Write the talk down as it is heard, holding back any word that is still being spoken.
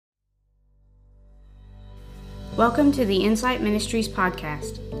Welcome to the Insight Ministries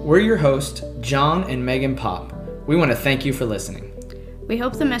podcast. We're your hosts, John and Megan Pop. We want to thank you for listening. We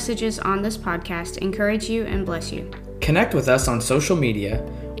hope the messages on this podcast encourage you and bless you. Connect with us on social media,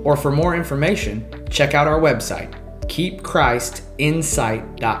 or for more information, check out our website,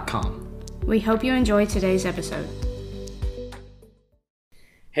 keepchristinsight.com. We hope you enjoy today's episode.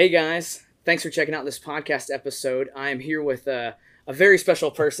 Hey guys, thanks for checking out this podcast episode. I am here with a very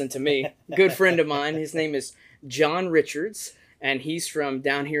special person to me, a good friend of mine. His name is John Richards, and he's from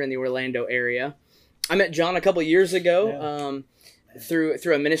down here in the Orlando area. I met John a couple years ago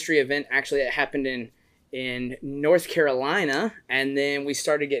through a ministry event. Actually, it happened in North Carolina, and then we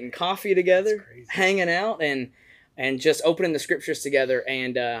started getting coffee together, hanging out, and just opening the scriptures together.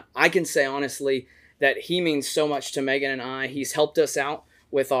 And I can say honestly that he means so much to Megan and I. He's helped us out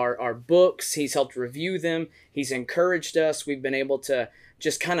with our books. He's helped review them. He's encouraged us. We've been able to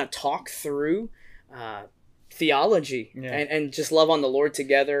just kind of talk through theology and just love on the Lord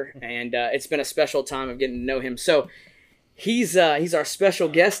together. And it's been a special time of getting to know him. So he's our special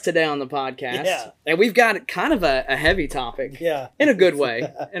guest today on the podcast. Yeah. And we've got kind of a heavy topic. Yeah. In a good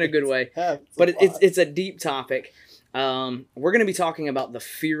way. But it's a deep topic. We're going to be talking about the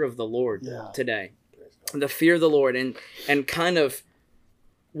fear of the Lord today. The fear of the Lord and kind of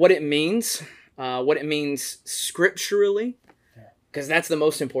what it means scripturally, because that's the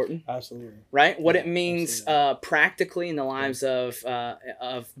most important. Absolutely. Right? What it means practically in the lives of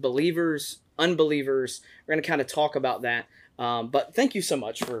believers, unbelievers. We're going to kind of talk about that. But thank you so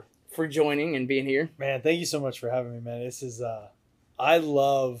much for joining and being here. Man, thank you so much for having me, man. This is, I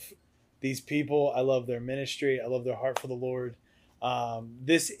love these people. I love their ministry. I love their heart for the Lord.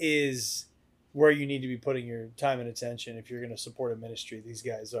 This is where you need to be putting your time and attention if you're going to support a ministry. These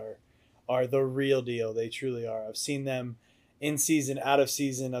guys are the real deal. They truly are. I've seen them in season, out of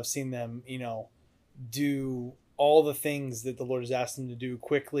season. I've seen them, do all the things that the Lord has asked them to do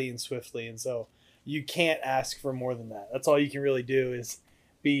quickly and swiftly. And so you can't ask for more than that. That's all you can really do is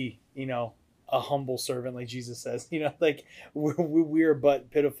be, a humble servant, like Jesus says. Like we're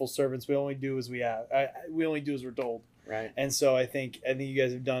but pitiful servants. We only do as we have. We only do as we're told. Right. And so I think you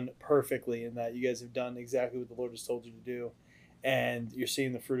guys have done perfectly in that. You guys have done exactly what the Lord has told you to do, and you're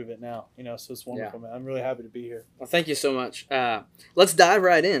seeing the fruit of it now. So it's wonderful, man. I'm really happy to be here. Well, thank you so much. Let's dive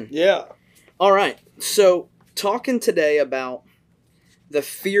right in. Yeah. All right. So talking today about the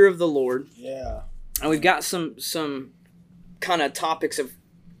fear of the Lord. Yeah. And we've got some kind of topics of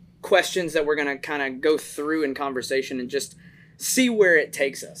questions that we're going to kind of go through in conversation and just see where it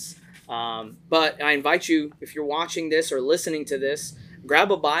takes us. But I invite you, if you're watching this or listening to this,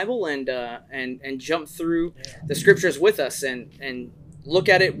 grab a Bible and jump through the scriptures with us and look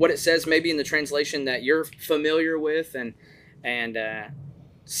at it, what it says maybe in the translation that you're familiar with, and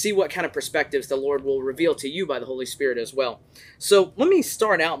see what kind of perspectives the Lord will reveal to you by the Holy Spirit as well. So let me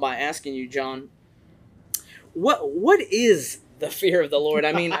start out by asking you, John, what is the fear of the Lord?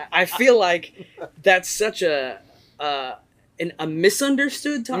 I mean, I feel like that's such a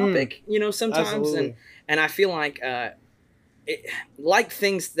misunderstood topic, sometimes. Absolutely. And I feel like, like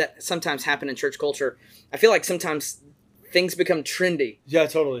things that sometimes happen in church culture, I feel like sometimes things become trendy. Yeah,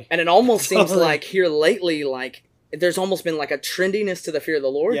 totally. And it almost seems like here lately, like there's almost been like a trendiness to the fear of the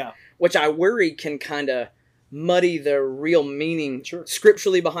Lord, which I worry can kind of muddy the real meaning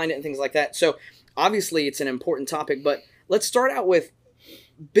scripturally behind it and things like that. So obviously it's an important topic, but let's start out with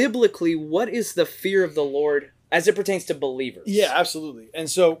biblically, what is the fear of the Lord as it pertains to believers? Yeah, absolutely. And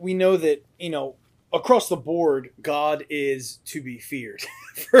so we know that, across the board, God is to be feared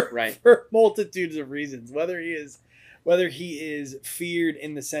for multitudes of reasons. Whether he is feared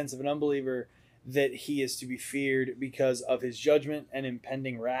in the sense of an unbeliever, that he is to be feared because of his judgment and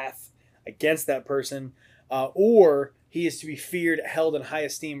impending wrath against that person, or he is to be feared, held in high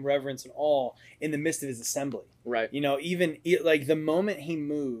esteem, reverence, and awe in the midst of his assembly. Right. Even like the moment he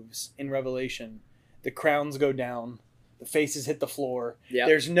moves in Revelation, the crowns go down, the faces hit the floor. Yep.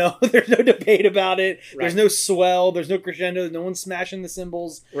 There's no debate about it. Right. There's no swell. There's no crescendo. No one's smashing the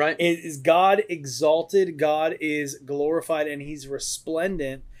cymbals. Right. It is God exalted. God is glorified, and he's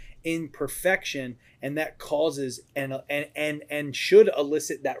resplendent in perfection, and that causes and should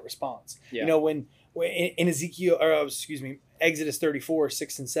elicit that response. Yeah. When in Exodus 34,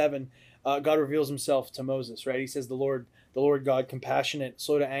 6 and 7, God reveals himself to Moses, right? He says, the Lord God, compassionate,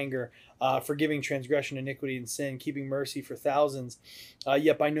 slow to anger, forgiving transgression, iniquity, and sin, keeping mercy for thousands.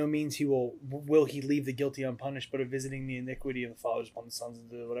 Yet by no means will he leave the guilty unpunished, but of visiting the iniquity of the fathers upon the sons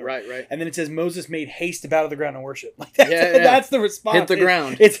and whatever. Right. And then it says Moses made haste to bow to the ground and worship. Like that's the response. Hit the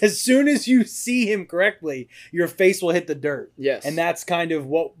ground. It's as soon as you see him correctly, your face will hit the dirt. Yes. And that's kind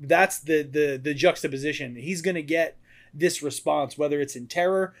of that's the juxtaposition. He's going to get this response, whether it's in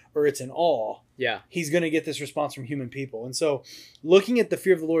terror or it's in awe. Yeah. He's going to get this response from human people. And so looking at the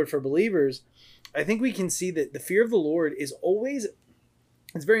fear of the Lord for believers, I think we can see that the fear of the Lord is always,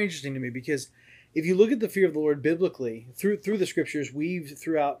 it's very interesting to me, because if you look at the fear of the Lord biblically, through the scriptures, weaved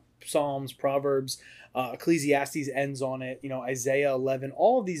throughout Psalms, Proverbs, Ecclesiastes ends on it, Isaiah 11,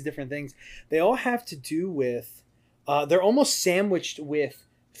 all of these different things, they all have to do with, they're almost sandwiched with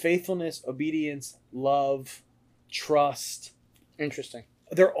faithfulness, obedience, love, trust. Interesting.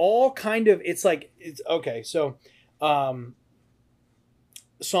 They're all kind of, it's okay. So, Psalm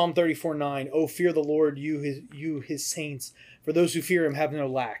 34:9, oh, fear the Lord, you his saints, for those who fear him have no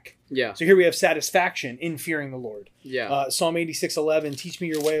lack. Yeah. So here we have satisfaction in fearing the Lord. Yeah. Psalm 86:11, teach me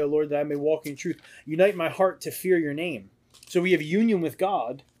your way, O Lord, that I may walk in truth. Unite my heart to fear your name. So we have union with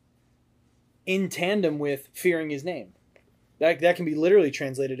God in tandem with fearing his name. That can be literally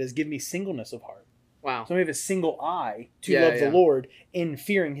translated as give me singleness of heart. Wow. So we have a single eye to love the Lord in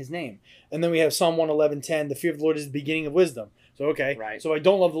fearing his name. And then we have Psalm 111:10, the fear of the Lord is the beginning of wisdom. So, okay. Right. So I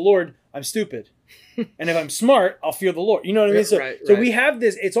don't love the Lord, I'm stupid. And if I'm smart, I'll fear the Lord. You know what I mean? So, so we have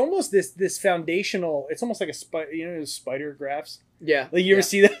this, it's almost this foundational, it's almost like a spider graphs. Yeah. Like you ever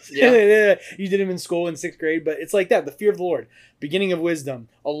see that? Yeah. You did them in school in 6th grade, but it's like that. The fear of the Lord, beginning of wisdom,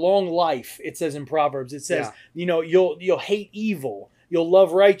 a long life. It says in Proverbs, it says, you'll hate evil. You'll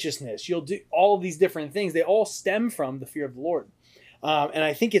love righteousness. You'll do all of these different things. They all stem from the fear of the Lord. And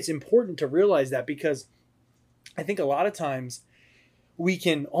I think it's important to realize that, because I think a lot of times we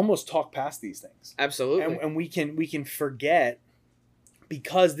can almost talk past these things. Absolutely. And we can forget,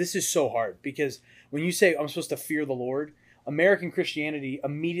 because this is so hard. Because when you say I'm supposed to fear the Lord, American Christianity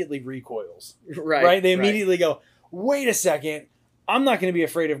immediately recoils. Right? They immediately go, wait a second. I'm not going to be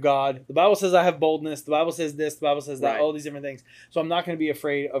afraid of God. The Bible says I have boldness. The Bible says this. The Bible says that. All these different things. So I'm not going to be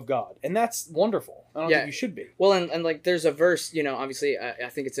afraid of God. And that's wonderful. I don't think you should be. Well, and like there's a verse, obviously I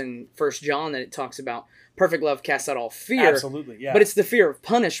think it's in 1 John that it talks about perfect love casts out all fear. Absolutely, yeah. But it's the fear of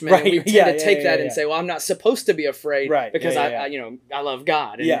punishment. Right. And we tend to take that and say, well, I'm not supposed to be afraid because I love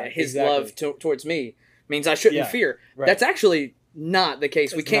God. And his love towards me means I shouldn't fear. Right. That's actually not the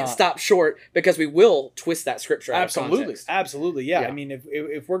case. We can't stop short, because we will twist that scripture out of context. Absolutely. Yeah. I mean,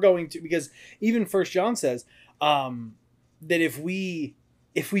 if we're going to, because even 1 John says that if we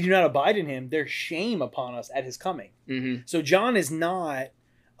do not abide in him, there's shame upon us at his coming. Mm-hmm. So John is not,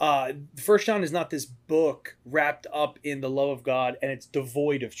 1 John is not this book wrapped up in the love of God and it's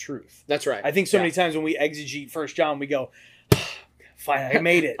devoid of truth. That's right. I think so many times when we exegete 1 John, we go, fine, I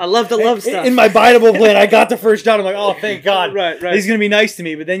made it. I love the love stuff. In my Bible plan, I got to 1 John. I'm like, oh, thank God. Right. He's going to be nice to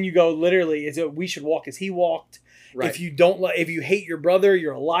me. But then you go, literally, we should walk as he walked. Right. If you hate your brother,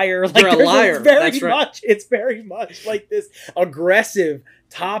 you're a liar. You're a liar. It's very much like this aggressive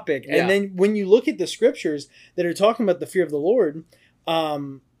topic. And then when you look at the scriptures that are talking about the fear of the Lord,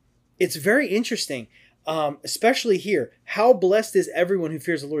 it's very interesting, especially here. How blessed is everyone who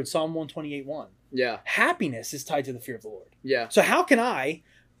fears the Lord? Psalm 128:1. Yeah. Happiness is tied to the fear of the Lord. Yeah. So how can I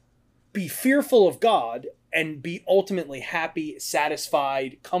be fearful of God and be ultimately happy,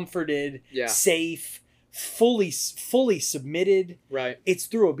 satisfied, comforted, safe, fully submitted? Right. It's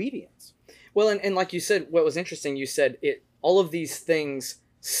through obedience. Well, and like you said, what was interesting, you said all of these things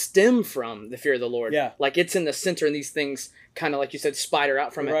stem from the fear of the Lord. Yeah. Like it's in the center, and these things kind of, like you said, spider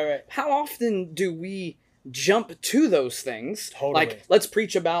out from it. Right. How often do we jump to those things? Totally. Like, let's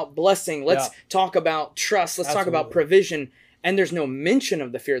preach about blessing. Let's talk about trust. Let's talk about provision. And there's no mention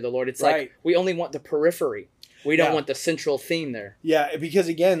of the fear of the Lord. It's like we only want the periphery. We don't want the central theme there. Yeah, because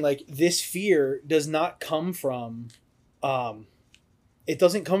again, like this fear does not come from, it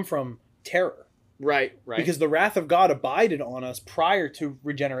doesn't come from terror. Right. Because the wrath of God abided on us prior to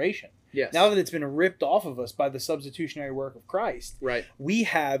regeneration. Yes. Now that it's been ripped off of us by the substitutionary work of Christ, we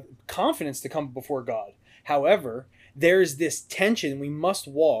have confidence to come before God. However, there's this tension we must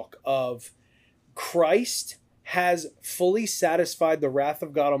walk of Christ has fully satisfied the wrath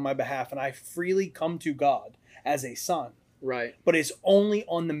of God on my behalf, and I freely come to God as a son. Right. But it's only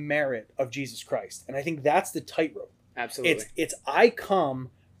on the merit of Jesus Christ. And I think that's the tightrope. Absolutely. It's I come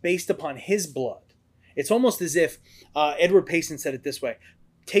based upon his blood. It's almost as if, Edward Payson said it this way,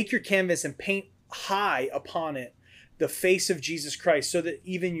 take your canvas and paint high upon it the face of Jesus Christ, so that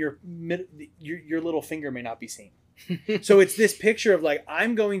even your little finger may not be seen. So it's this picture of like,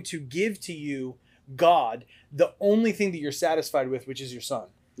 I'm going to give to you, God, the only thing that you're satisfied with, which is your son.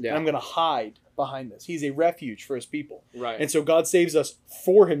 Yeah. And I'm going to hide behind this. He's a refuge for his people. Right. And so God saves us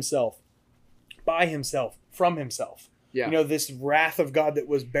for himself, by himself, from himself. Yeah. You know, this wrath of God that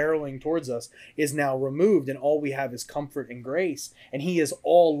was barreling towards us is now removed, and all we have is comfort and grace. And he is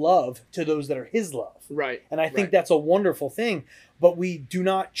all love to those that are his love. Right. And I think that's a wonderful thing, but we do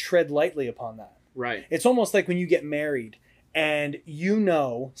not tread lightly upon that. Right. It's almost like when you get married and you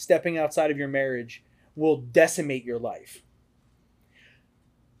know stepping outside of your marriage will decimate your life.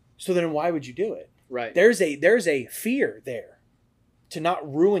 So then why would you do it? Right. There's a fear there to not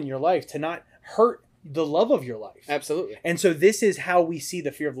ruin your life, to not hurt the love of your life. Absolutely. And so this is how we see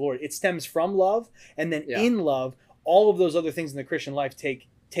the fear of the Lord. It stems from love, and then in love, all of those other things in the Christian life take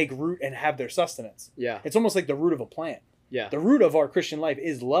root and have their sustenance. Yeah. It's almost like the root of a plant. Yeah. The root of our Christian life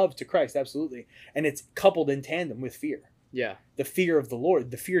is love to Christ, absolutely. And it's coupled in tandem with fear. Yeah. The fear of the Lord,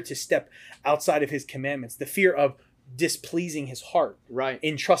 the fear to step outside of his commandments, the fear of displeasing his heart. Right.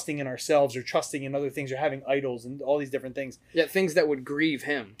 In trusting in ourselves or trusting in other things or having idols and all these different things. Yeah, things that would grieve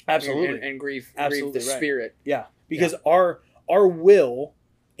him. Absolutely. And grieve the Absolutely right. spirit. Yeah. Because our will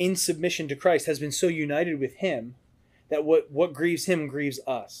in submission to Christ has been so united with him that what grieves him grieves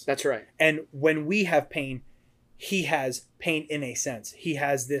us. That's right. And when we have pain, he has pain in a sense. He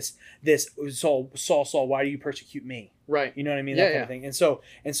has this Saul, why do you persecute me? Right. You know what I mean? Yeah, That kind of thing.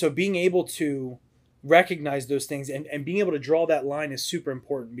 And so being able to recognize those things and being able to draw that line is super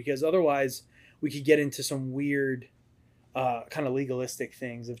important, because otherwise we could get into some weird kind of legalistic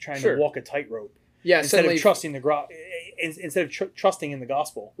things of trying to walk a tightrope. Yeah, instead of trusting trusting in the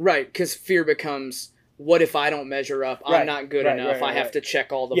gospel. Right, because fear becomes, what if I don't measure up? I'm not good enough. I have to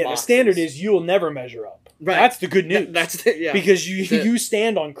check all the boxes. The standard is you'll never measure up. Right. That's the good news. Because you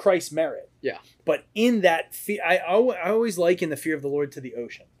stand on Christ's merit. Yeah. But in that fear, I always liken the fear of the Lord to the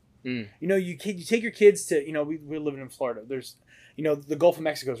ocean. Mm. You know, you take your kids to, you know, we're living in Florida. There's, you know, the Gulf of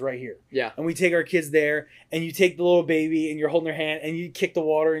Mexico is right here. Yeah. And we take our kids there, and you take the little baby and you're holding her hand and you kick the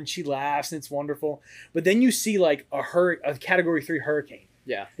water and she laughs and it's wonderful. But then you see like a Category 3 hurricane.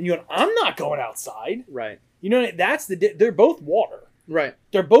 Yeah. And you're going, I'm not going outside. Right. You know, they're both water. Right.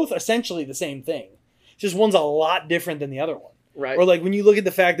 They're both essentially the same thing. Just one's a lot different than the other one. Right. Or like when you look at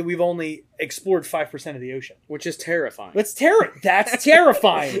the fact that we've only explored 5% of the ocean. Which is terrifying. That's terrifying. It's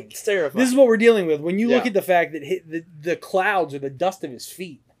terrifying. This is what we're dealing with. When you look at the fact that the clouds are the dust of his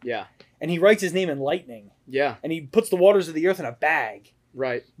feet. Yeah. And he writes his name in lightning. Yeah. And he puts the waters of the earth in a bag.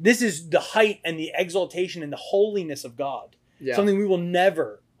 Right. This is the height and the exaltation and the holiness of God. Yeah. Something we will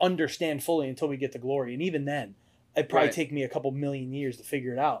never understand fully until we get to glory. And even then, it'd probably take me a couple million years to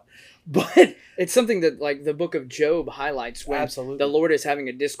figure it out. But it's something that like the book of Job highlights when the Lord is having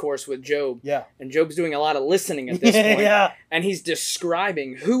a discourse with Job. Yeah. And Job's doing a lot of listening at this point. Yeah. And he's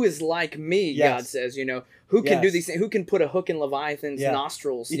describing who is like me, God says, you know, who can do these things, who can put a hook in Leviathan's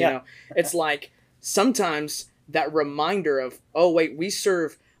nostrils, you know. It's like sometimes that reminder of, oh wait, we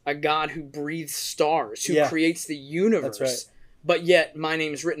serve a God who breathes stars, who creates the universe. That's right. But yet my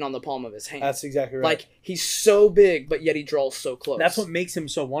name is written on the palm of his hand. That's exactly right. Like he's so big, but yet he draws so close. That's what makes him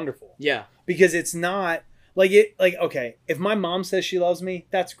so wonderful. Yeah. Because it's not okay, if my mom says she loves me,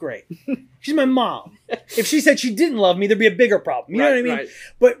 that's great. She's my mom. If she said she didn't love me, there'd be a bigger problem. You know what I mean? Right.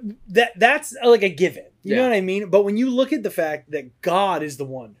 But that's like a given. You know what I mean? But when you look at the fact that God is the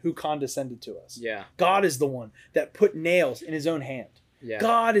one who condescended to us. Yeah. God is the one that put nails in his own hand. Yeah.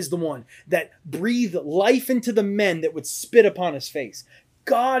 God is the one that breathed life into the men that would spit upon his face.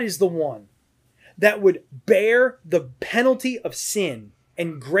 God is the one that would bear the penalty of sin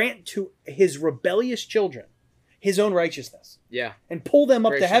and grant to his rebellious children his own righteousness. Yeah. And pull them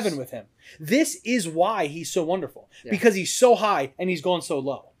up to heaven with him. This is why he's so wonderful. Yeah. Because he's so high and he's gone so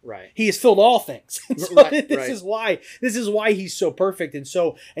low. Right. He has filled all things. So this is why he's so perfect and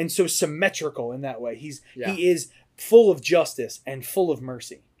so symmetrical in that way. He is full of justice and full of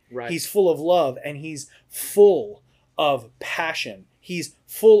mercy. Right. He's full of love and he's full of passion. He's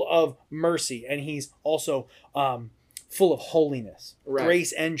full of mercy and he's also full of holiness,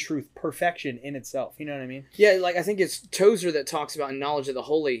 grace and truth, perfection in itself. You know what I mean? Yeah, like I think it's Tozer that talks about knowledge of the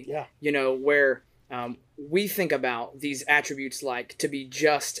holy. Yeah. You know, where we think about these attributes like to be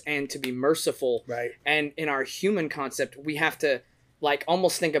just and to be merciful. Right. And in our human concept, we have to like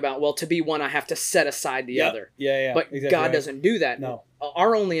almost think about, well, to be one, I have to set aside the other. Yeah. But exactly God doesn't do that. No.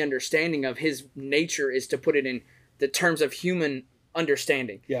 Our only understanding of his nature is to put it in the terms of human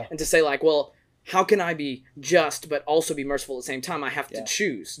understanding. Yeah. And to say like, well, how can I be just but also be merciful at the same time? I have to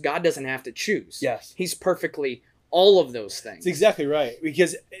choose. God doesn't have to choose. Yes. He's perfectly all of those things. That's exactly right.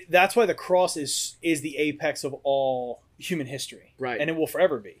 Because that's why the cross is the apex of all human history. Right. And it will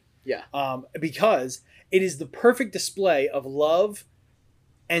forever be. Yeah. Because it is the perfect display of love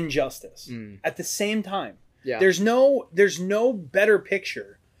and justice at the same time. Yeah. There's no better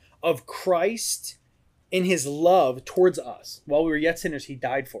picture of Christ in his love towards us. While we were yet sinners, he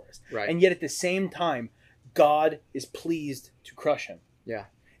died for us. Right. And yet at the same time, God is pleased to crush him. Yeah.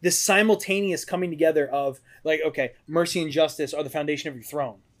 This simultaneous coming together of like, okay, mercy and justice are the foundation of your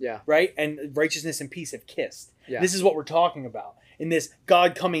throne. Yeah. Right? And righteousness and peace have kissed. Yeah. This is what we're talking about. In this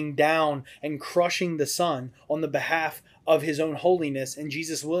God coming down and crushing the Son on the behalf of his own holiness, and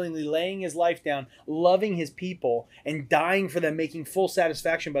Jesus willingly laying his life down, loving his people, and dying for them, making full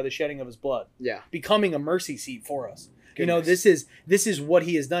satisfaction by the shedding of his blood. Yeah. Becoming a mercy seat for us. Goodness. You know, this is what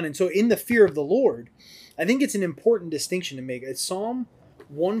he has done. And so in the fear of the Lord, I think it's an important distinction to make. It's Psalm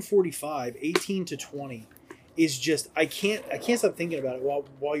 145, 18 to 20 is just, I can't stop thinking about it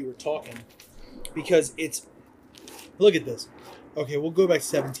while you were talking, because it's, look at this. Okay, we'll go back to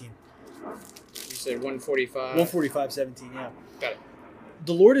 17. You said 145. 145, 17, yeah. Got it.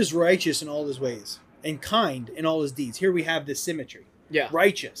 The Lord is righteous in all his ways and kind in all his deeds. Here we have this symmetry. Yeah.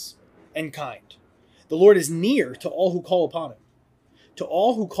 Righteous and kind. The Lord is near to all who call upon him. To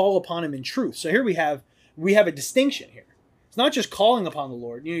all who call upon him in truth. So here we have a distinction here. It's not just calling upon the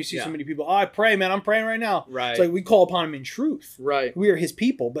Lord. You know, you see so many people, I pray, man, I'm praying right now. Right. It's like we call upon him in truth. Right. We are his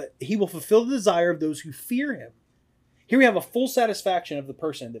people, but he will fulfill the desire of those who fear him. Here we have a full satisfaction of the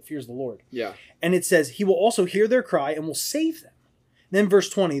person that fears the Lord. Yeah. And it says, he will also hear their cry and will save them. Then verse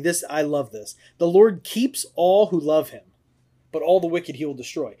 20, I love this. The Lord keeps all who love him, but all the wicked he will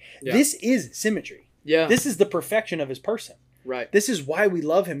destroy. Yeah. This is symmetry. Yeah. This is the perfection of his person. Right. This is why we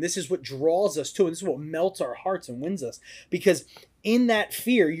love him. This is what draws us to him. This is what melts our hearts and wins us. Because in that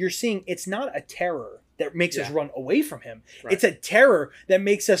fear, you're seeing it's not a terror that makes us run away from him. Right. It's a terror that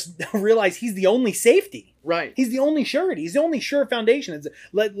makes us realize he's the only safety. Right. He's the only surety. He's the only sure foundation. It's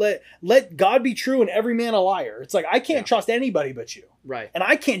let God be true and every man a liar. It's like I can't trust anybody but you. Right. And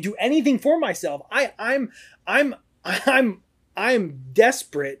I can't do anything for myself. I'm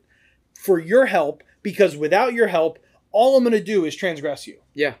desperate for your help, because without your help, all I'm going to do is transgress you.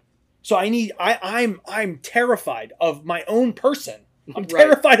 Yeah. So I'm terrified of my own person. I'm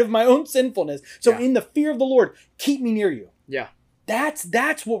terrified of my own sinfulness. So in the fear of the Lord, keep me near you. Yeah.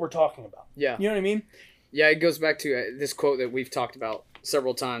 That's what we're talking about. Yeah. You know what I mean? Yeah, it goes back to this quote that we've talked about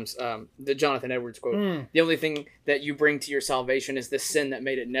several times, the Jonathan Edwards quote. The only thing that you bring to your salvation is the sin that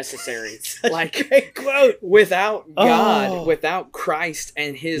made it necessary. Like, great quote. Without God, without Christ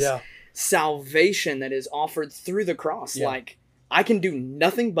and his salvation that is offered through the cross, like, I can do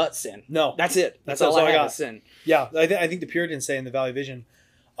nothing but sin. No. That's it. That's all I have is sin. Yeah, I think the Puritans say in the Valley Vision,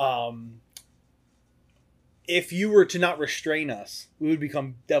 if you were to not restrain us, we would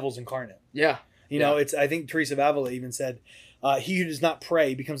become devils incarnate. Yeah. You know, I think Teresa of Avila even said, he who does not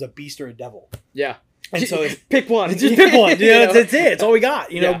pray becomes a beast or a devil. Yeah. And so pick one. Just pick one. You know, that's it. It's all we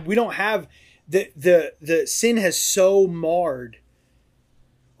got. You know, Yeah. we don't have the sin has so marred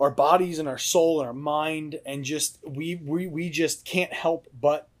our bodies and our soul and our mind, and just we just can't help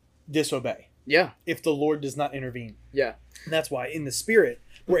but disobey Yeah. if the Lord does not intervene. Yeah. And that's why in the Spirit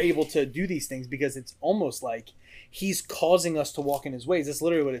we're able to do these things, because it's almost like he's causing us to walk in his ways. That's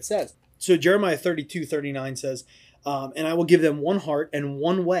literally what it says. So Jeremiah 32:39 says, and I will give them one heart and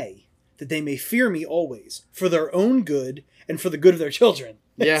one way, that they may fear me always, for their own good and for the good of their children.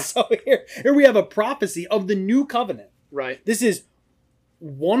 Yeah. So here we have a prophecy of the new covenant. Right. This is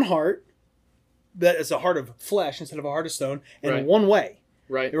one heart that is a heart of flesh instead of a heart of stone, and one way.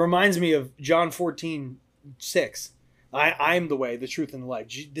 Right. It reminds me of John 14:6. I am the way, the truth, and the life.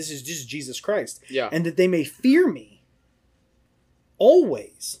 This is just Jesus Christ. Yeah. And that they may fear me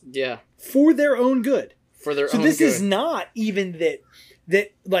always Yeah. for their own good. For their So own this good. is not even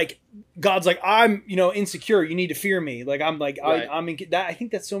that like God's like, I'm, insecure. You need to fear me. Like I'm like Right. I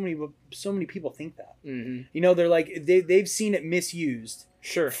think that so many people think that. Mm-hmm. You know, they're like they've seen it misused.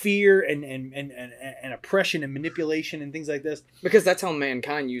 Sure. Fear and oppression and manipulation and things like this. Because that's how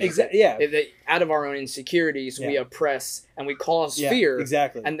mankind uses it. Yeah. Out of our own insecurities, we oppress and we cause fear.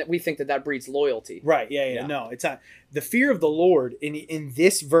 Exactly. And that we think that breeds loyalty. Right. Yeah. No, it's not. The fear of the Lord in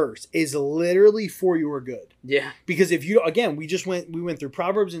this verse is literally for your good. Yeah. Because if you, again, we went through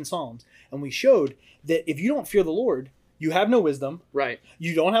Proverbs and Psalms, and we showed that if you don't fear the Lord, you have no wisdom. Right.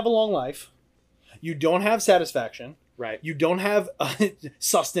 You don't have a long life. You don't have satisfaction. Right. You don't have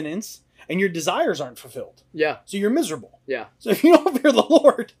sustenance, and your desires aren't fulfilled. Yeah. So you're miserable. Yeah. So if you don't fear the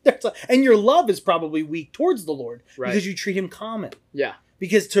Lord, and your love is probably weak towards the Lord, Right. because you treat him common. Yeah.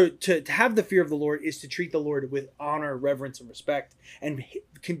 Because to have the fear of the Lord is to treat the Lord with honor, reverence, and respect, and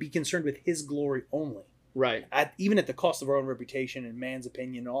can be concerned with His glory only. Right. Even at the cost of our own reputation and man's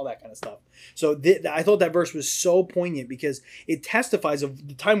opinion and all that kind of stuff. So I thought that verse was so poignant because it testifies of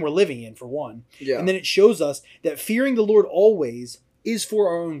the time we're living in, for one. Yeah. And then it shows us that fearing the Lord always is for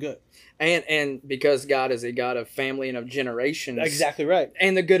our own good. And because God is a God of family and of generations. Exactly right.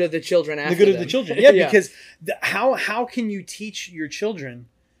 And the good of the children after The good them. of the children. Yeah, because how can you teach your children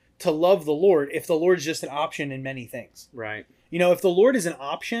to love the Lord if the Lord's just an option in many things? Right. You know, if the Lord is an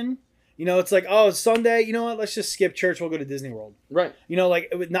option, you know, it's like, oh, it's Sunday, you know what, let's just skip church, we'll go to Disney World. Right. You know, like,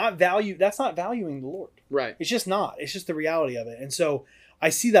 it would not that's not valuing the Lord. Right. It's just not. It's just the reality of it. And so I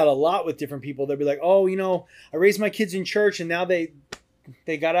see that a lot with different people. They'll be like, oh, you know, I raised my kids in church and now they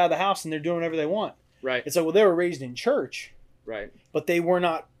got out of the house and they're doing whatever they want. Right. It's like, well, they were raised in church. Right. But they were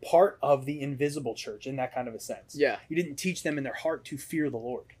not part of the invisible church in that kind of a sense. Yeah. You didn't teach them in their heart to fear the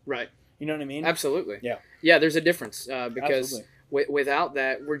Lord. Right. You know what I mean? Absolutely. Yeah. Yeah, there's a difference because Absolutely. Without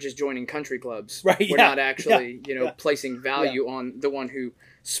that, we're just joining country clubs. Right, We're yeah, not actually, yeah. placing value on the one who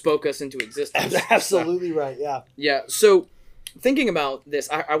spoke us into existence. Absolutely right. Yeah. Yeah. So thinking about this,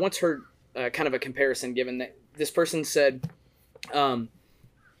 I once heard kind of a comparison given that this person said, I'm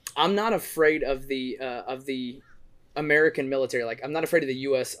not afraid of the American military. Like, I'm not afraid of the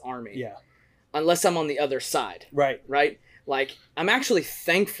U.S. Army. Yeah. Unless I'm on the other side. Right. Right? Like, I'm actually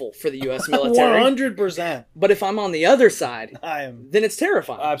thankful for the U.S. military. 100%. But if I'm on the other side, then it's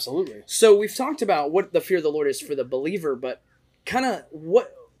terrifying. Absolutely. So we've talked about what the fear of the Lord is for the believer, but kind of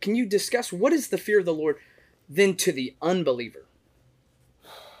what can you discuss? What is the fear of the Lord then to the unbeliever?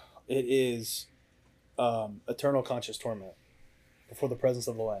 It is eternal conscious torment before the presence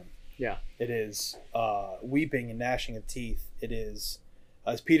of the Lamb. Yeah. It is weeping and gnashing of teeth. It is,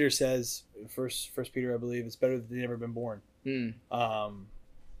 as Peter says, First Peter, I believe, it's better that they've never been born.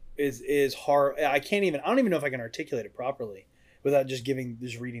 Is hard. I don't even know if I can articulate it properly without just reading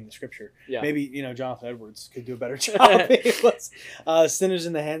the scripture. Yeah. Maybe, Jonathan Edwards could do a better job. Sinners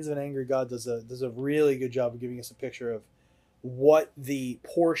in the hands of an angry God does a really good job of giving us a picture of what the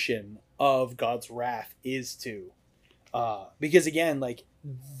portion of God's wrath is to. Because again, like,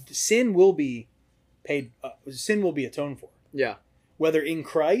 sin will be paid, sin will be atoned for. Yeah. Whether in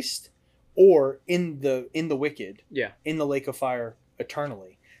Christ or in the wicked. Yeah. In the lake of fire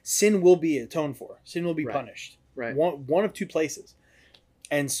eternally. Sin will be atoned for. Sin will be punished. Right. One of two places.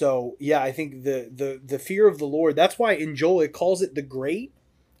 And so, yeah, I think the fear of the Lord, that's why in Joel it calls it the great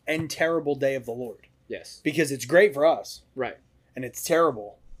and terrible day of the Lord. Yes. Because it's great for us. Right. And it's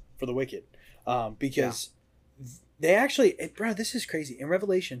terrible for the wicked. Because they actually, bro, this is crazy. In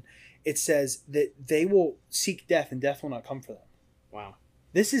Revelation, it says that they will seek death and death will not come for them. Wow.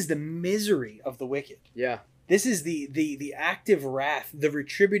 This is the misery of the wicked. Yeah. This is the active wrath, the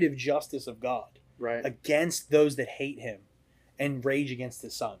retributive justice of God. Right. Against those that hate him and rage against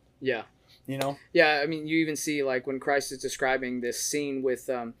his son. Yeah. Yeah, I mean, you even see, like, when Christ is describing this scene with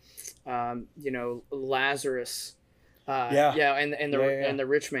Lazarus and the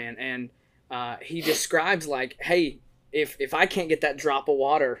rich man, and he describes, like, hey, if I can't get that drop of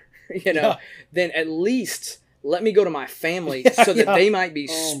water, then at least let me go to my family so that they might be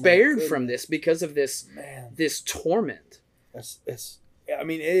spared from this because of this torment.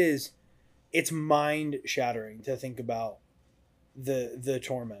 It's mind shattering to think about the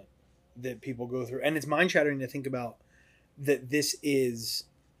torment that people go through, and it's mind shattering to think about that this is,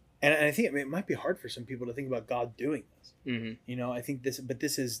 and I think it might be hard for some people to think about God doing this. Mm-hmm. I think this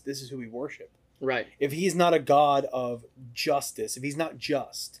is who we worship. Right. If he's not a God of justice, if he's not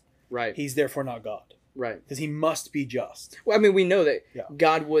just, right, he's therefore not God. Right. Because he must be just. Well, I mean, we know that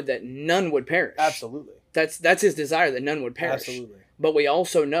God would that none would perish. Absolutely. That's his desire, that none would perish. Absolutely. But we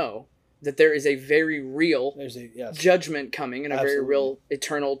also know that there is a very real judgment coming and a very real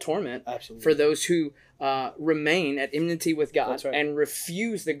eternal torment for those who remain at enmity with God and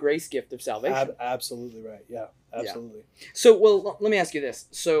refuse the grace gift of salvation. Absolutely right. Yeah, absolutely. Yeah. So, well, let me ask you this.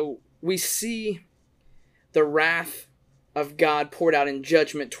 So we see the wrath of God poured out in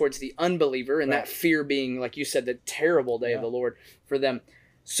judgment towards the unbeliever, and that fear being, like you said, the terrible day of the Lord for them.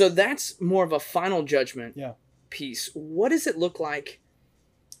 So that's more of a final judgment piece. What does it look like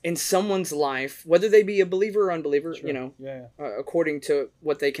in someone's life, whether they be a believer or unbeliever, according to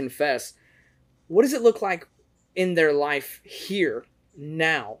what they confess? What does it look like in their life here,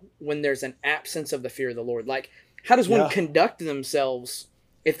 now, when there's an absence of the fear of the Lord? Like, how does one conduct themselves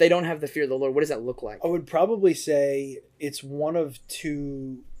if they don't have the fear of the Lord? What does that look like? I would probably say it's one of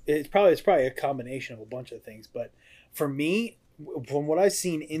two. It's probably a combination of a bunch of things. But for me, from what I've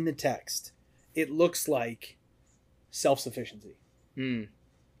seen in the text, it looks like self-sufficiency.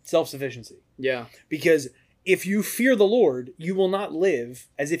 Self-sufficiency. Yeah. Because if you fear the Lord, you will not live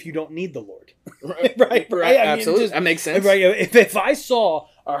as if you don't need the Lord. Right. right. I mean, absolutely. That makes sense. Right. If I saw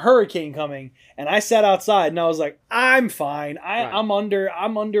a hurricane coming and I sat outside and I was like, I'm fine. I'm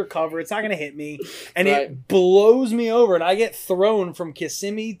under cover. It's not going to hit me. And it blows me over and I get thrown from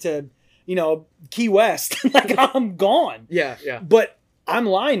Kissimmee to, Key West. Like I'm gone. Yeah. Yeah. But I'm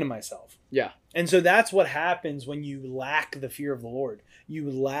lying to myself. Yeah. And so that's what happens when you lack the fear of the Lord.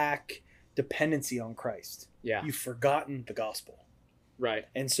 You lack dependency on Christ. Yeah. You've forgotten the gospel. Right.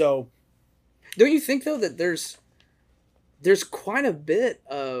 And so, don't you think though that there's quite a bit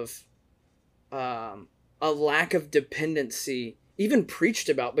of a lack of dependency even preached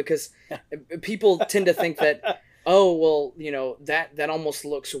about, because people tend to think that, oh, well, that almost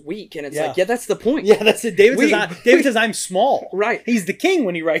looks weak, and it's like, yeah, that's the point. Yeah, that's it. David says I'm small. Right. He's the king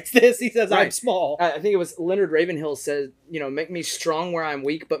when he writes this. He says right. I'm small. I think it was Leonard Ravenhill said, make me strong where I'm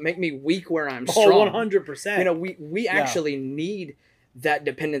weak, but make me weak where I'm strong. 100%. We actually need that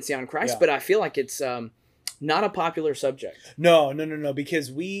dependency on Christ, but I feel like it's not a popular subject. No,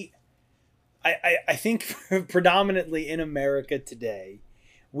 because I think predominantly in America today,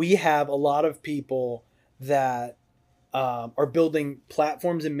 we have a lot of people that are building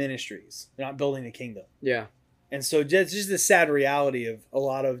platforms and ministries. They're not building a kingdom. Yeah. And so just the sad reality of a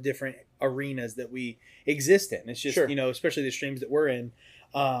lot of different arenas that we exist in. It's just, especially the streams that we're in,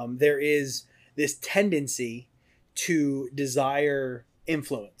 there is this tendency to desire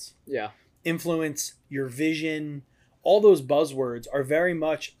influence. Yeah. Influence, your vision, all those buzzwords are very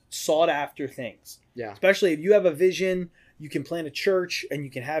much sought after things. Yeah. Especially if you have a vision, you can plant a church and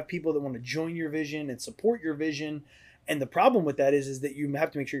you can have people that want to join your vision and support your vision. And the problem with that is that you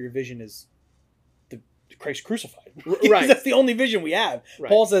have to make sure your vision is the Christ crucified. Right. That's the only vision we have. Right.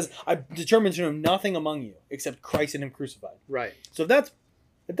 Paul says, I determined to know nothing among you except Christ and him crucified. Right. So if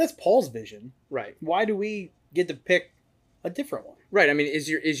that's Paul's vision, right, why do we get to pick a different one? Right. I mean, is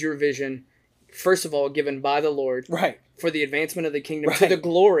your vision, first of all, given by the Lord, right, for the advancement of the kingdom, to the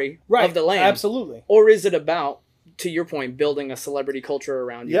glory of the Lamb? Absolutely. Or is it about, to your point, building a celebrity culture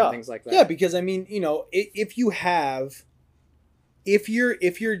around you and things like that? Yeah, because I mean, if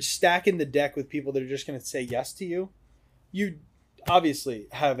you're stacking the deck with people that are just going to say yes to you, you obviously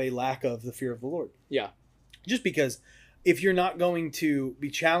have a lack of the fear of the Lord. Yeah. Just because if you're not going to be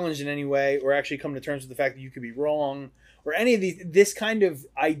challenged in any way or actually come to terms with the fact that you could be wrong, or any of this kind of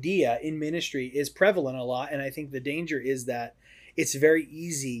idea in ministry is prevalent a lot. And I think the danger is that it's very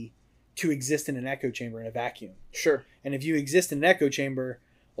easy to exist in an echo chamber, in a vacuum. Sure. And if you exist in an echo chamber,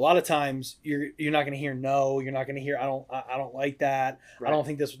 a lot of times you're not going to hear no. You're not going to hear I don't like that. Right. I don't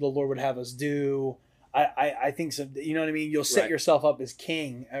think that's what the Lord would have us do. I think so. You know what I mean? You'll set yourself up as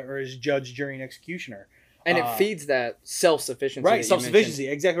king or as judge, jury, and executioner. And it feeds that self-sufficiency. Right, self-sufficiency,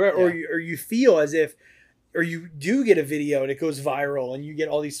 exactly right. Yeah. Or you feel as if, or you do get a video and it goes viral and you get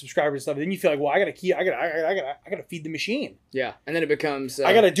all these subscribers and stuff, and then you feel like, well, I gotta feed the machine. Yeah, and then it becomes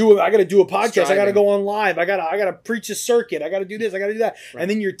I gotta do a podcast. Striving. I gotta go on live. I gotta preach a circuit. I gotta do this. I gotta do that. Right. And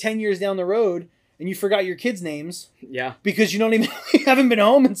then you're 10 years down the road and you forgot your kids' names. Yeah, because you haven't been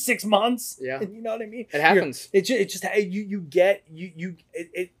home in 6 months. Yeah, and you know what I mean. It happens. You know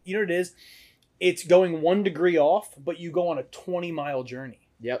what it is. It's going 1 degree off, but you go on a 20-mile journey.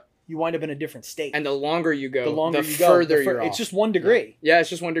 Yep. You wind up in a different state. And the longer you go, the further you're off. It's just 1 degree. Yeah, it's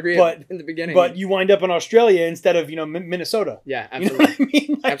just 1 degree in the beginning. But you wind up in Australia instead of, Minnesota. Yeah, absolutely. You know what I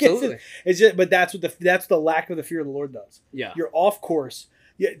mean? Like absolutely. It's just, but that's the lack of the fear of the Lord does. Yeah. You're off course.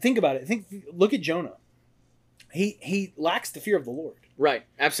 Yeah, think about it. Look at Jonah. He lacks the fear of the Lord. Right,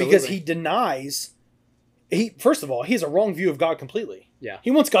 absolutely. Because he denies, first of all, he has a wrong view of God completely. Yeah.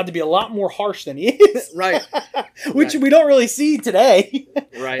 He wants God to be a lot more harsh than he is. Right. Which we don't really see today.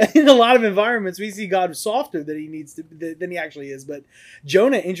 Right. In a lot of environments, we see God softer than he actually is. But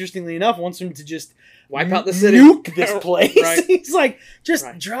Jonah, interestingly enough, wants him to just wipe out the city. Nuke this place. Right. He's like,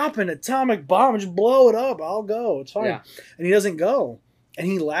 just drop an atomic bomb, just blow it up. I'll go. It's fine. Yeah. And he doesn't go. And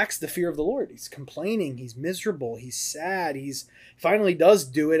he lacks the fear of the Lord. He's complaining. He's miserable. He's sad. He's finally does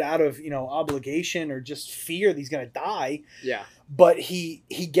do it out of, obligation or just fear that he's going to die. Yeah. But he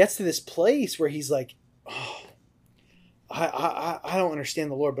gets to this place where he's like, oh, I don't understand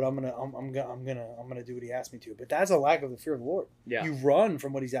the Lord, but I'm gonna do what he asked me to. But that's a lack of the fear of the Lord. Yeah. You run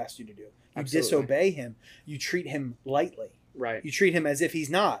from what he's asked you to do. You disobey him. You treat him lightly. Right. You treat him as if he's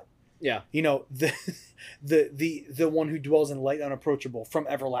not. Yeah. The one who dwells in light unapproachable from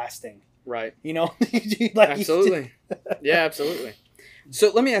everlasting. Right. Absolutely. Yeah, absolutely. So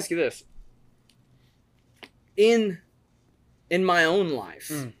let me ask you this. In my own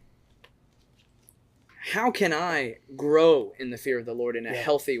life, how can I grow in the fear of the Lord in a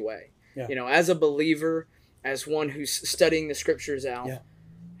healthy way? Yeah. You know, as a believer, as one who's studying the scriptures out,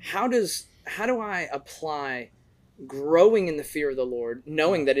 how do I apply growing in the fear of the Lord,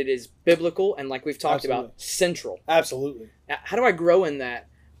 knowing that it is biblical and, like we've talked about, central? Absolutely. How do I grow in that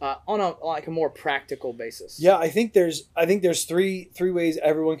on a more practical basis? Yeah, I think there's three ways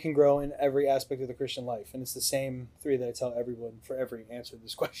everyone can grow in every aspect of the Christian life, and it's the same three that I tell everyone for every answer to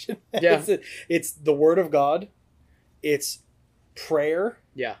this question. Yeah, it's the Word of God, it's prayer.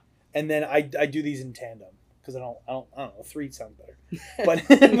 Yeah. And then I do these in tandem because I don't know, three sounds better.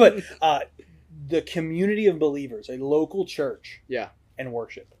 But the community of believers, a local church, and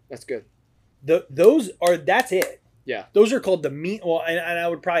worship. That's good. That's it. Yeah. Those are called the meat. Well, and I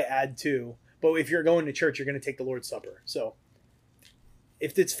would probably add two. But if you're going to church, you're going to take the Lord's Supper. So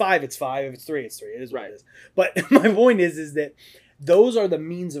if it's 5, it's 5. If it's 3, it's 3. It is what it is. But my point is that those are the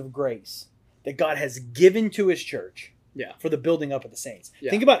means of grace that God has given to His church. Yeah. For the building up of the saints.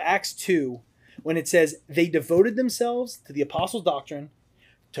 Yeah. Think about Acts 2 when it says they devoted themselves to the apostles' doctrine,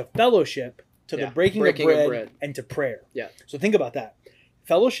 to fellowship, to the breaking of bread, and to prayer. Yeah. So think about that.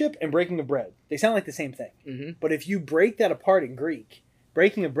 Fellowship and breaking of bread. They sound like the same thing. Mm-hmm. But if you break that apart in Greek,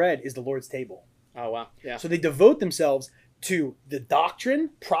 breaking of bread is the Lord's table. Oh, wow. Yeah. So they devote themselves to the doctrine,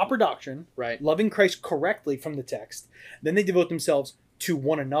 proper doctrine, loving Christ correctly from the text. Then they devote themselves to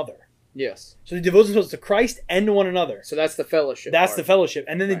one another. Yes. So they devote themselves to Christ and to one another. So that's the fellowship. That's the fellowship.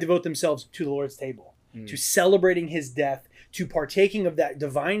 And then they devote themselves to the Lord's table, to celebrating His death, to partaking of that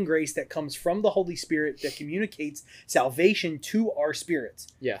divine grace that comes from the Holy Spirit that communicates salvation to our spirits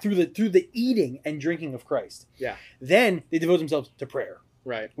through the eating and drinking of Christ. Yeah. Then they devote themselves to prayer,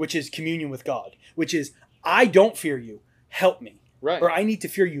 which is communion with God, which is, I don't fear you, help me. Or I need to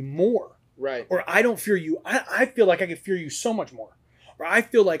fear you more. Or I don't fear you. I feel like I can fear you so much more. Or I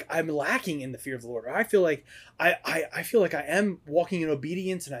feel like I'm lacking in the fear of the Lord. Or I feel like I feel like I am walking in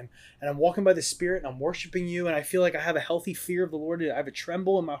obedience and I'm walking by the Spirit and I'm worshiping you and I feel like I have a healthy fear of the Lord. I have a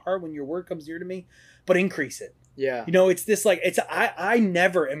tremble in my heart when your word comes near to me, but increase it. Yeah. You know, it's this like I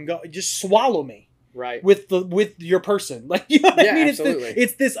never am going, just swallow me. With your person. Like, you know what I mean? Absolutely.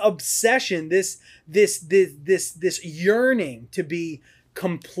 It's this obsession, this yearning to be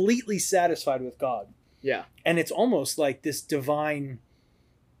completely satisfied with God. Yeah. And it's almost like this divine,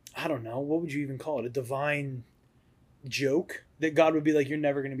 I don't know, what would you even call it? A divine joke that God would be like, you're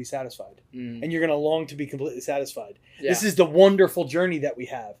never going to be satisfied. And you're going to long to be completely satisfied. Yeah. This is the wonderful journey that we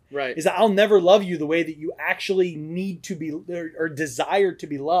have. Is that I'll never love you the way that you actually need to be or desire to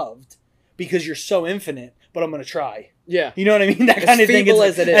be loved because you're so infinite, but I'm going to try. Yeah. You know what I mean? That kind of thing.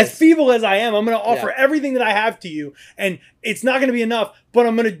 As feeble as I am, I'm going to offer everything that I have to you. And it's not going to be enough, but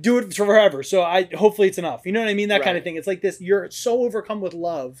I'm going to do it forever. So hopefully it's enough. You know what I mean? That kind of thing. It's like this. You're so overcome with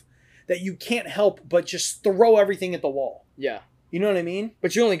love that you can't help but just throw everything at the wall. Yeah. You know what I mean?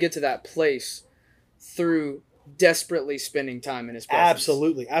 But you only get to that place through desperately spending time in His presence.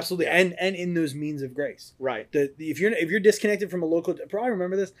 Absolutely. Absolutely. Yeah. And in those means of grace. Right. If you're disconnected from a local, probably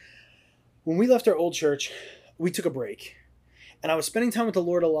remember this. When we left our old church, we took a break. And I was spending time with the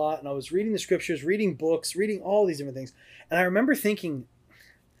Lord a lot. And I was reading the scriptures, reading books, reading all these different things. And I remember thinking,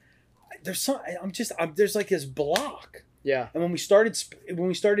 there's like this block. Yeah. And when we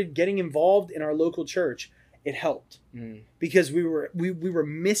started getting involved in our local church, it helped because we were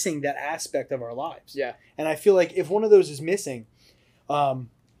missing that aspect of our lives. Yeah. And I feel like if one of those is missing, you're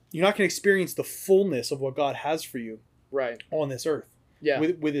not going to experience the fullness of what God has for you on this earth. Yeah.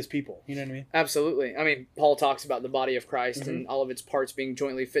 With His people. You know what I mean? Absolutely. I mean, Paul talks about the body of Christ and all of its parts being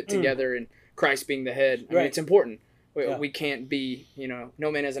jointly fit together and Christ being the head. I mean, it's important. We can't be,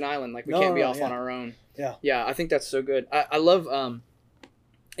 no man is an island. Like we can't be off on our own. Yeah. Yeah. I think that's so good. I love,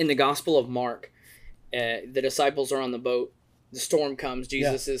 in the Gospel of Mark, the disciples are on the boat. The storm comes.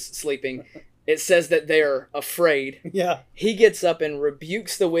 Jesus is sleeping. It says that they're afraid. Yeah. He gets up and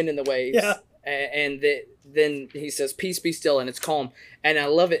rebukes the wind and the waves. Yeah. And then he says, "Peace, be still," and it's calm. And I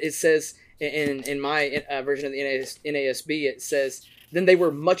love it. It says in my version of the NASB, it says, "Then they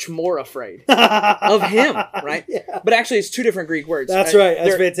were much more afraid of Him." Right? Yeah. But actually, it's two different Greek words. That's right.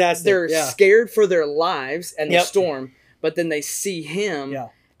 That's fantastic. They're scared for their lives and the storm, but then they see Him. Yeah.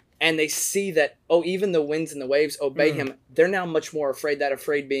 And they see that, even the winds and the waves obey Him. They're now much more afraid, that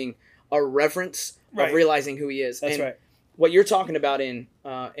afraid being a reverence of realizing who He is. That's right. What you're talking about in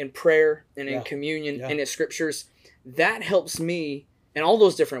prayer and in communion and in scriptures, that helps me in all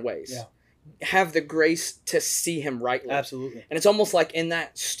those different ways have the grace to see Him rightly. Absolutely. And it's almost like in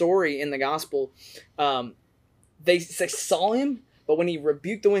that story in the gospel, they saw Him, but when He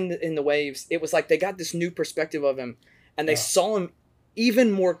rebuked the wind and the waves, it was like they got this new perspective of Him and they saw Him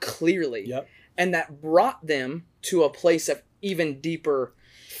even more clearly. Yep. and that brought them to a place of even deeper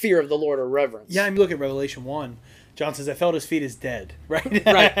fear of the Lord or reverence. Yeah, I mean, look at Revelation 1. John says, I felt his feet as dead, right?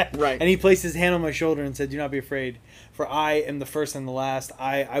 Right. And he placed his hand on my shoulder and said, do not be afraid, for I am the first and the last.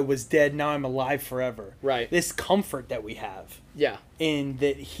 I was dead, now I'm alive forever. Right. This comfort that we have. Yeah. In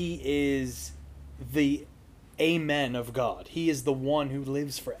that he is the Amen of God. He is the one who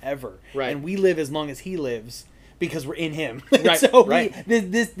lives forever. Right. And we live as long as he lives because we're in him. Right. So right.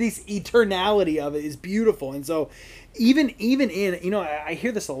 This eternality of it is beautiful. And so even in, I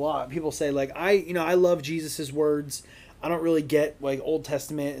hear this a lot. People say, like, I love Jesus's words. I don't really get, like, Old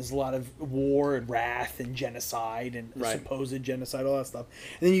Testament is a lot of war and wrath and genocide and supposed genocide, all that stuff.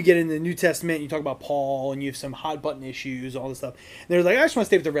 And then you get in the New Testament and you talk about Paul and you have some hot button issues, all this stuff. And they're like, I just want to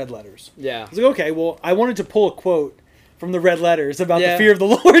stay with the red letters. Yeah. I was like, okay, well, I wanted to pull a quote from the red letters about the fear of the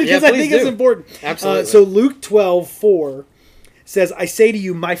Lord because I think it's important. Absolutely. So Luke 12:4 says, I say to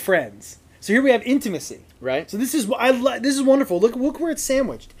you, my friends. So here we have intimacy. Right. So this is this is wonderful. Look where it's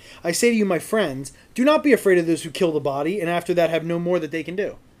sandwiched. I say to you, my friends, do not be afraid of those who kill the body, and after that have no more that they can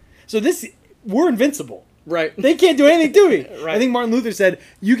do. So we're invincible. Right. They can't do anything to me. Right. I think Martin Luther said,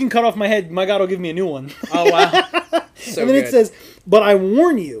 you can cut off my head, my God will give me a new one. Oh, wow. So and then good. it says, but I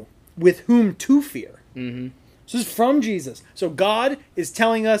warn you with whom to fear. Mm-hmm. So this is from Jesus. So God is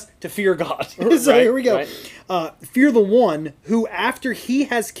telling us to fear God. So Right, here we go. right. Fear the one who, after he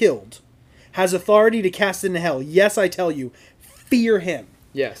has killed, has authority to cast into hell. Yes, I tell you, fear him.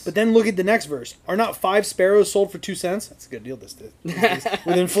 Yes. But then look at the next verse. Are not 5 sparrows sold for 2 cents? That's a good deal this days,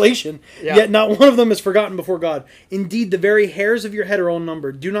 with inflation. Yeah. Yet not one of them is forgotten before God. Indeed, the very hairs of your head are all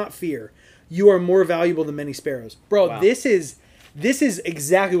numbered. Do not fear. You are more valuable than many sparrows. Bro, Wow. this is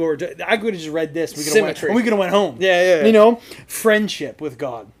exactly what we're doing. I could have just read this. We Symmetry. could have went home. Yeah. You know? Friendship with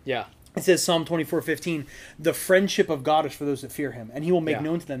God. Yeah. It says Psalm 24:15, the friendship of God is for those that fear him, and he will make Yeah.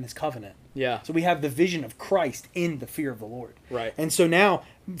 known to them his covenant. Yeah. So we have the vision of Christ in the fear of the Lord. Right. And so now,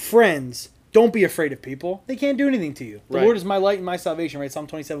 friends, don't be afraid of people. They can't do anything to you. The Right. Lord is my light and my salvation, right? Psalm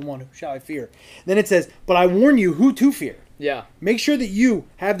 27:1, who shall I fear? Then it says, but I warn you who to fear. Yeah. Make sure that you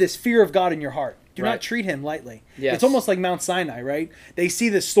have this fear of God in your heart. Do Right. not treat him lightly. Yes. It's almost like Mount Sinai, right? They see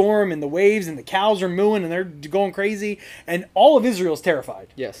the storm and the waves and the cows are mooing and they're going crazy. And all of Israel is terrified.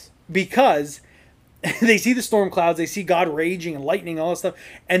 Yes. Because they see the storm clouds, they see God raging and lightning and all that stuff.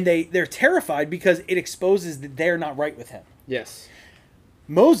 And they're terrified because it exposes that they're not right with him. Yes.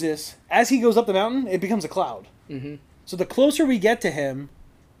 Moses, as he goes up the mountain, it becomes a cloud. Mm-hmm. So the closer we get to him,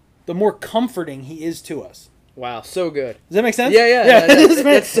 the more comforting he is to us. Wow. So good. Does that make sense? Yeah.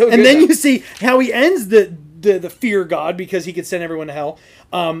 That's so good. And then you see how he ends the fear God because he could send everyone to hell.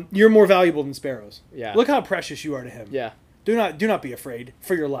 You're more valuable than sparrows. Yeah. Look how precious you are to him. Yeah. Do not be afraid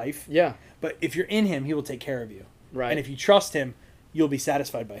for your life. Yeah. But if you're in him, he will take care of you. Right. And if you trust him, you'll be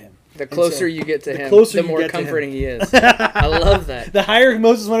satisfied by him. The closer you get to him, closer the you more get to him. comforting he is. I love that. The higher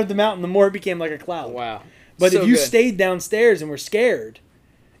Moses went up the mountain, the more it became like a cloud. Wow. But So if you good. stayed downstairs and were scared,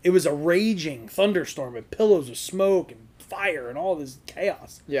 it was a raging thunderstorm and pillows of smoke and fire and all this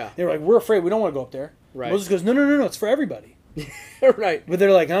chaos. Yeah. They were like, we're afraid. We don't want to go up there. Right. Moses goes, no, it's for everybody. Right. But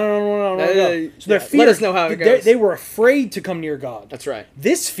they're like, I don't want to go. So their yeah. fear, Let us know how it goes. They were afraid to come near God. That's right.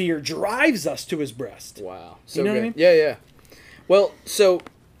 This fear drives us to his breast. Wow. So You know good. what I mean? Yeah. Well, so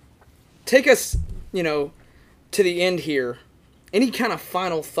take us, to the end here. Any kind of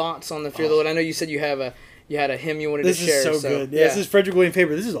final thoughts on the fear of the Lord? I know you said you had a hymn you wanted This to share. is so good. Yeah, this is Frederick William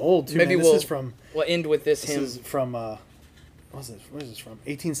Faber. This is old too. Maybe man. we'll This is from. We'll end with this This hymn. is from. Where is this from?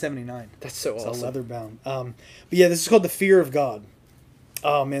 1879. That's so It's awesome. a leather bound. But yeah, this is called "The Fear of God."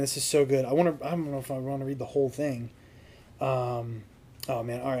 Oh man, this is so good. I don't know if I want to read the whole thing. Oh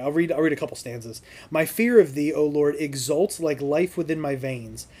man, all right. I'll read a couple stanzas. My fear of thee, O Lord, exults like life within my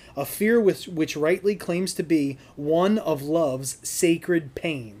veins. A fear which rightly claims to be one of love's sacred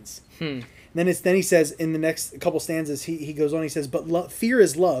pains. Then he says in the next couple stanzas, he goes on. He says, "But fear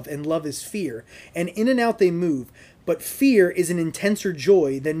is love, and love is fear, and in and out they move. But fear is an intenser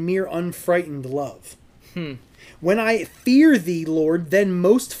joy than mere unfrightened love. When I fear thee, Lord, then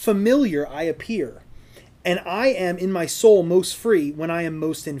most familiar I appear, and I am in my soul most free when I am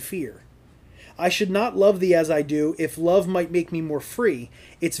most in fear. I should not love thee as I do, if love might make me more free.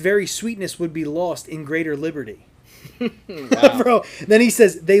 Its very sweetness would be lost in greater liberty." Bro, then he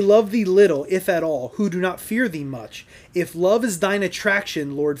says, "They love thee little, if at all, who do not fear thee much. If love is thine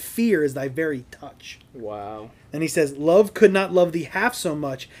attraction, Lord, fear is thy very touch." Wow. And he says, "Love could not love thee half so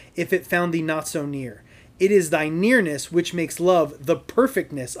much if it found thee not so near. It is thy nearness which makes love the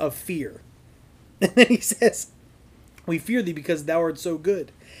perfectness of fear." And then he says, "We fear thee because thou art so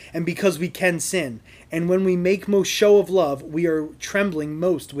good, and because we can sin. And when we make most show of love, we are trembling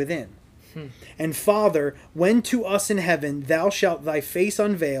most within." And Father, when to us in heaven thou shalt thy face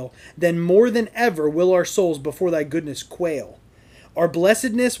unveil, then more than ever will our souls before thy goodness quail. Our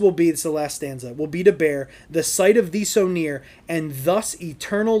blessedness will be, it's the last stanza, will be to bear the sight of thee so near, and thus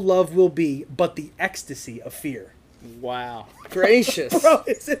eternal love will be but the ecstasy of fear. Wow. Gracious. Bro,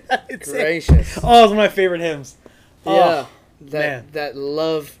 isn't that insane? Gracious. Oh, it's one of my favorite hymns. Yeah. Man. That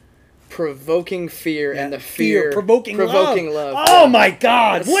love provoking fear and the fear provoking love. Oh my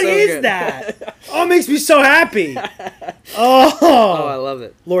God. That's What so is good. that? Oh, it makes me so happy. Oh, Oh, I love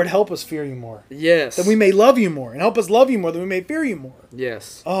it. Lord, help us fear you more, Yes. that we may love you more, and help us love you more, that we may fear you more.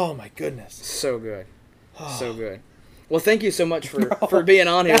 Yes. Oh my goodness. So good. So good. Well, thank you so much for being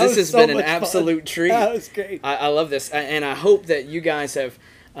on here. That This was has so been an much fun. absolute treat. That was great. I love this. And I hope that you guys have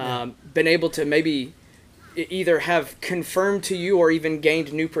been able to maybe either have confirmed to you or even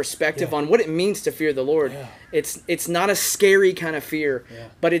gained new perspective on what it means to fear the Lord. Yeah. It's not a scary kind of fear,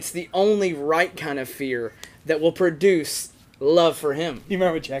 but it's the only right kind of fear that will produce love for Him. You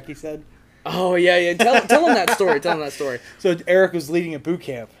remember what Jackie said? Oh, yeah. Tell him that story. Tell him that story. So Eric was leading a boot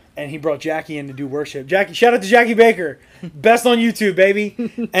camp, and he brought Jackie in to do worship. Jackie, shout out to Jackie Baker, best on YouTube,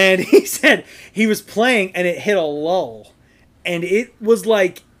 baby. And he said he was playing, and it hit a lull, and it was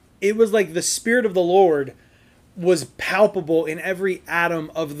like the Spirit of the Lord was palpable in every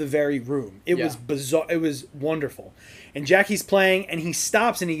atom of the very room. It was bizarre. It was wonderful. And Jackie's playing, and he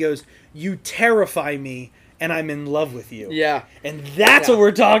stops and he goes, "You terrify me, and I'm in love with you." Yeah. And that's what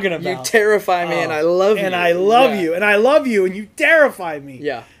we're talking about. You terrify me, and I love you. And I love you, and I love you, and you terrify me.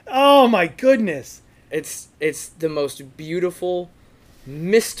 Yeah. Oh my goodness. It's the most beautiful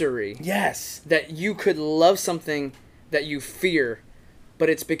mystery. Yes. That you could love something that you fear, but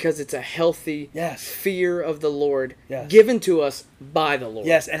it's because it's a healthy fear of the Lord given to us by the Lord.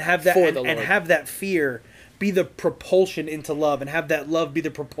 Yes, and have that for the Lord. and have that fear be the propulsion into love, and have that love be the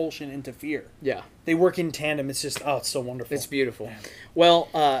propulsion into fear. Yeah. They work in tandem. It's just it's so wonderful. It's beautiful.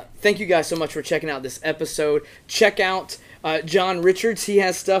 Well, thank you guys so much for checking out this episode. Check out John Richards. He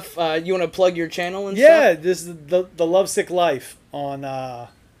has stuff. You want to plug your channel and stuff? Yeah, this is the Lovesick Life on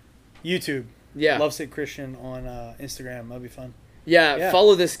YouTube. Yeah. Lovesick Christian on Instagram. That'll be fun. Yeah,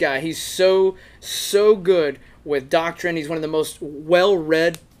 follow this guy. He's so good with doctrine. He's one of the most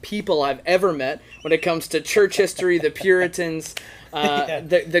well-read people I've ever met when it comes to church history, the Puritans,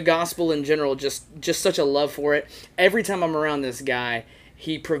 the gospel in general. Just such a love for it. Every time I'm around this guy,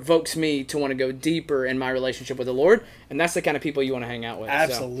 he provokes me to want to go deeper in my relationship with the Lord, and that's the kind of people you want to hang out with.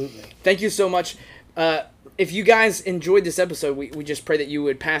 Absolutely. So, thank you so much. If you guys enjoyed this episode, we just pray that you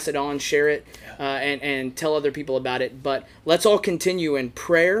would pass it on, share it, and tell other people about it. But let's all continue in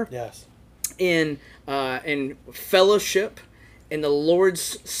prayer, in fellowship, in the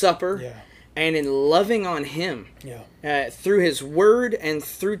Lord's Supper, and in loving on Him through His Word and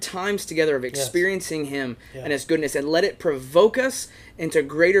through times together of experiencing Him and His goodness. And let it provoke us into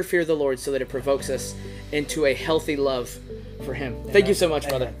greater fear of the Lord so that it provokes us into a healthy love for Him. Thank you so much,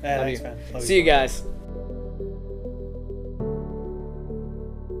 brother. Love Love you. you. See you guys.